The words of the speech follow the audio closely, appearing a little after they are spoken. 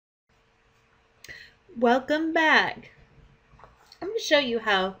Welcome back. I'm going to show you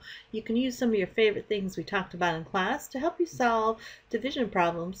how you can use some of your favorite things we talked about in class to help you solve division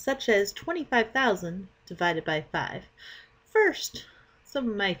problems such as 25,000 divided by 5. First, some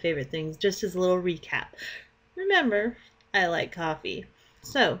of my favorite things, just as a little recap. Remember, I like coffee.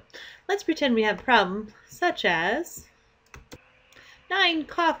 So, let's pretend we have a problem such as 9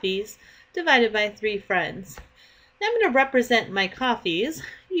 coffees divided by 3 friends. Now I'm going to represent my coffees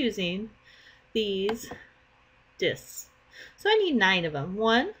using these discs. So I need 9 of them.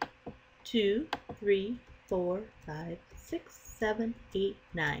 1, 2, 3, 4, 5, 6, 7, 8,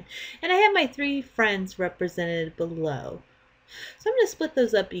 9. And I have my 3 friends represented below. So I'm going to split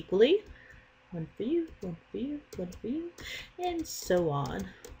those up equally. 1 for you, 1 for you, 1 for you, and so on.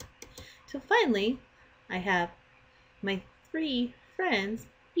 So finally, I have my 3 friends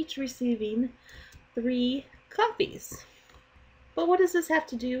each receiving 3 coffees. But what does this have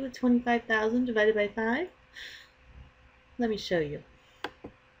to do with 25,000 divided by 5? Let me show you.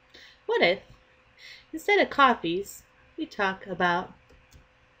 What if, instead of coffees, we talk about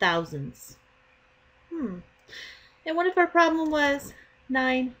thousands? And what if our problem was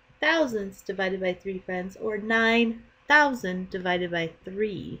 9 thousandths divided by 3 friends, or 9,000 divided by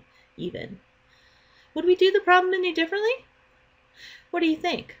 3 even? Would we do the problem any differently? What do you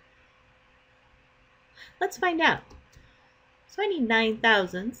think? Let's find out. So I need 9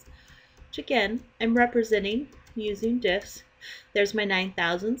 thousandths, which again, I'm representing using discs. There's my 9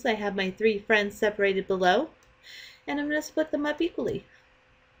 thousandths. I have my 3 friends separated below, and I'm going to split them up equally.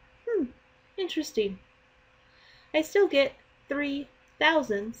 Interesting. I still get 3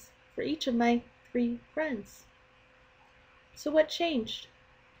 thousandths for each of my 3 friends. So what changed?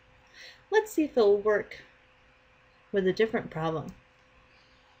 Let's see if it will work with a different problem.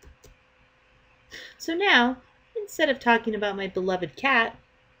 So now, instead of talking about my beloved cat,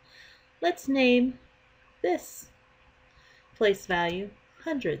 let's name this place value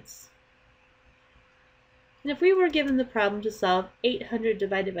hundreds. And if we were given the problem to solve 800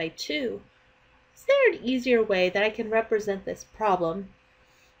 divided by 2, is there an easier way that I can represent this problem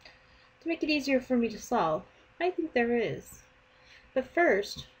to make it easier for me to solve? I think there is. But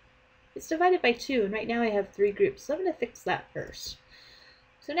first, it's divided by 2, and right now I have 3 groups, so I'm going to fix that first.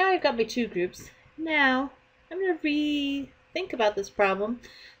 So now I've got my 2 groups. Now, I'm going to rethink about this problem.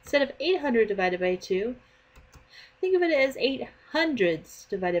 Instead of 800 divided by 2, think of it as 800ths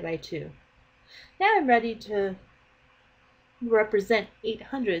divided by 2. Now I'm ready to represent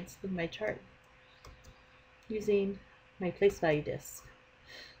 800ths in my chart using my place value disc.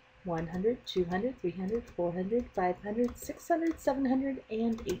 100, 200, 300, 400, 500, 600, 700,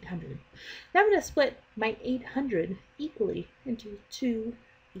 and 800. Now I'm going to split my 800 equally into 2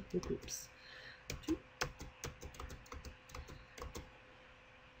 equal groups.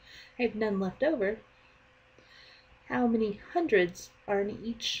 I have none left over. How many hundreds are in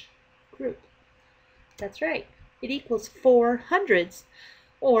each group? That's right. It equals 4 hundredths,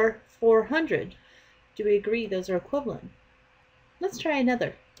 or 400. Do we agree those are equivalent? Let's try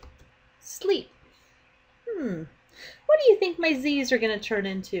another. Sleep. What do you think my z's are going to turn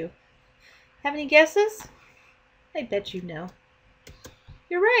into? Have any guesses? I bet you know.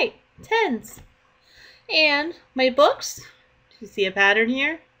 You're right. Tens. And my books? Do you see a pattern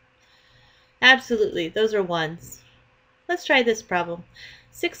here? Absolutely. Those are ones. Let's try this problem.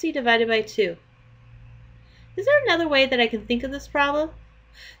 60 divided by 2. Is there another way that I can think of this problem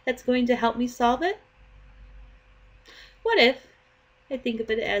that's going to help me solve it? What if I think of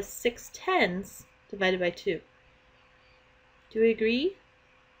it as 6 tens divided by 2? Do we agree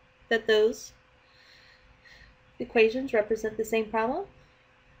that those equations represent the same problem?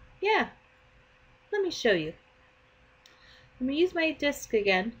 Yeah. Let me show you. I'm going to use my disc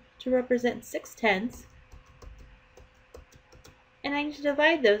again to represent 6 tens, and I need to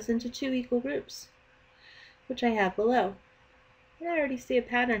divide those into 2 equal groups, which I have below. And I already see a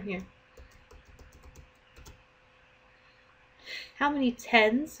pattern here. How many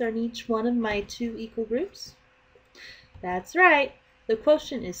tens are in each one of my 2 equal groups? That's right. The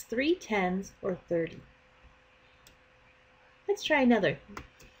quotient is 3 tens, or 30. Let's try another.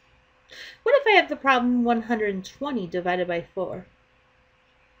 What if I have the problem 120 divided by 4?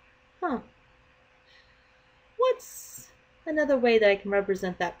 What's another way that I can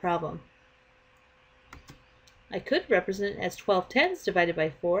represent that problem? I could represent it as 12 tens divided by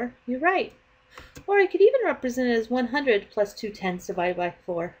 4. You're right. Or I could even represent it as 100 plus 2 tens divided by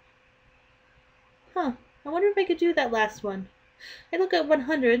 4. I wonder if I could do that last one. I look at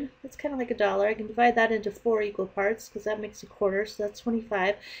 100, that's kind of like $1. I can divide that into 4 equal parts because that makes a quarter, so that's 25.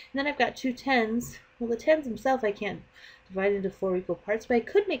 And then I've got 2 tens. Well, the tens themselves I can't divided into 4 equal parts, but I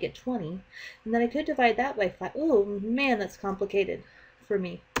could make it 20, and then I could divide that by 5. Oh man, that's complicated for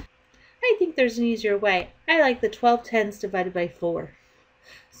me. I think there's an easier way. I like the 12 tenths divided by 4.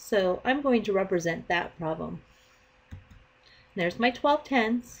 So I'm going to represent that problem. There's my 12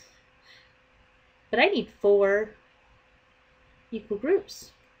 tenths, but I need 4 equal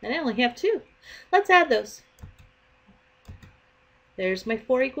groups, and I only have 2. Let's add those. There's my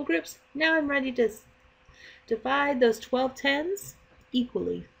 4 equal groups. Now I'm ready to divide those 12 tens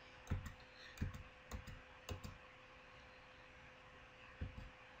equally.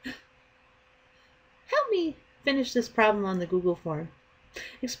 Help me finish this problem on the Google form.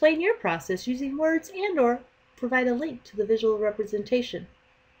 Explain your process using words and/or provide a link to the visual representation.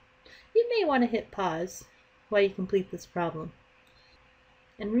 You may want to hit pause while you complete this problem.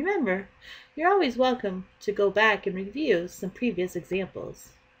 And remember, you're always welcome to go back and review some previous examples.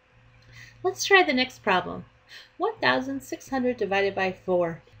 Let's try the next problem. 1,600 divided by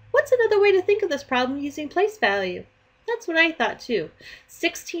 4. What's another way to think of this problem using place value? That's what I thought too.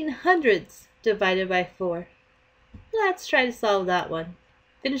 1600ths divided by 4. Let's try to solve that one.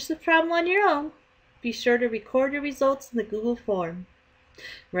 Finish the problem on your own. Be sure to record your results in the Google form.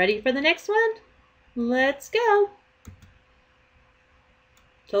 Ready for the next one? Let's go!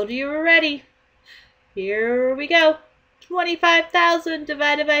 Told you were ready. Here we go. 25,000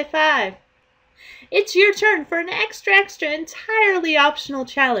 divided by 5. It's your turn for an extra entirely optional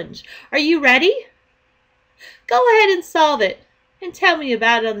challenge. Are you ready? Go ahead and solve it and tell me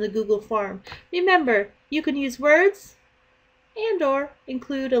about it on the Google form. Remember, you can use words and/or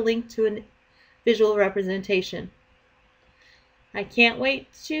include a link to a visual representation. I can't wait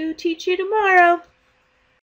to teach you tomorrow.